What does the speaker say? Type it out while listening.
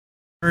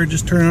I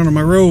just turned onto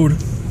my road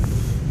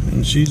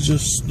and she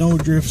just snow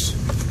drifts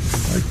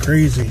like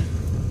crazy.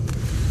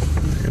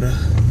 And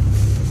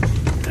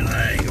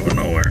I ain't going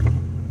nowhere.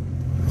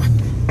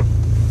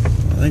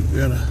 I think we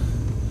gotta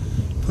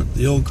put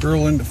the old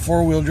girl into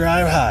four-wheel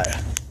drive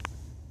high.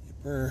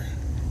 Let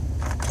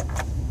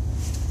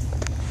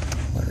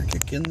her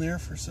kick in there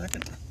for a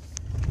second.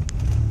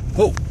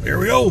 Oh, there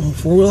we go,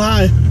 four-wheel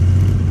high.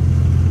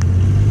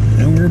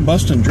 And we're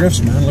busting drifts,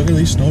 man. Look at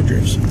these snow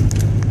drifts.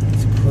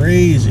 It's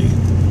crazy.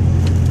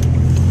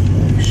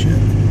 Holy shit.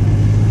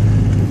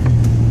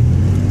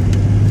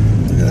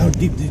 Look at how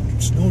deep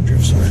these snow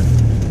drifts are.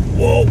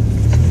 Whoa.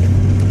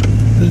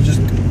 This is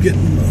just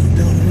getting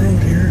down the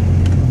road here.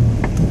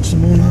 Put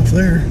Simone off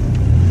there.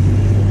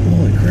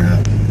 Holy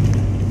crap.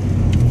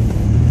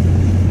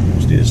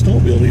 Just need a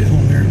snowmobile to get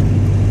home here.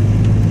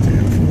 I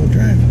got a four-wheel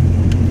drive.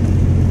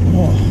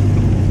 Oh.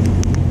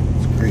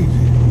 It's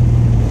crazy.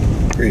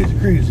 Crazy,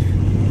 crazy.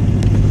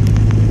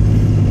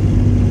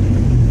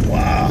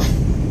 Wow.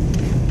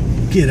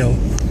 Get out.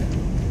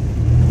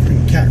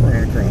 Freaking cat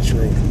running across the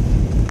road.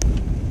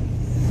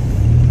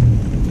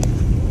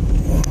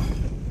 Oh.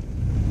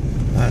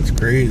 That's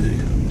crazy.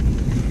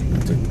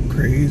 That's a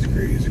crazy,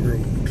 crazy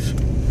road.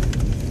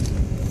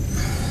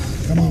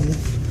 Come on.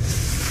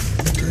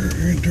 Turn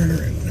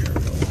her in. There we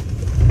go.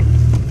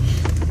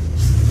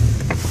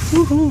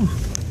 Woohoo!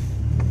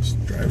 This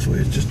driveway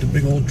is just a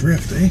big old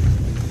drift, eh?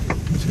 I'm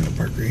just gonna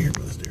park right here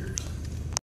by the stairs.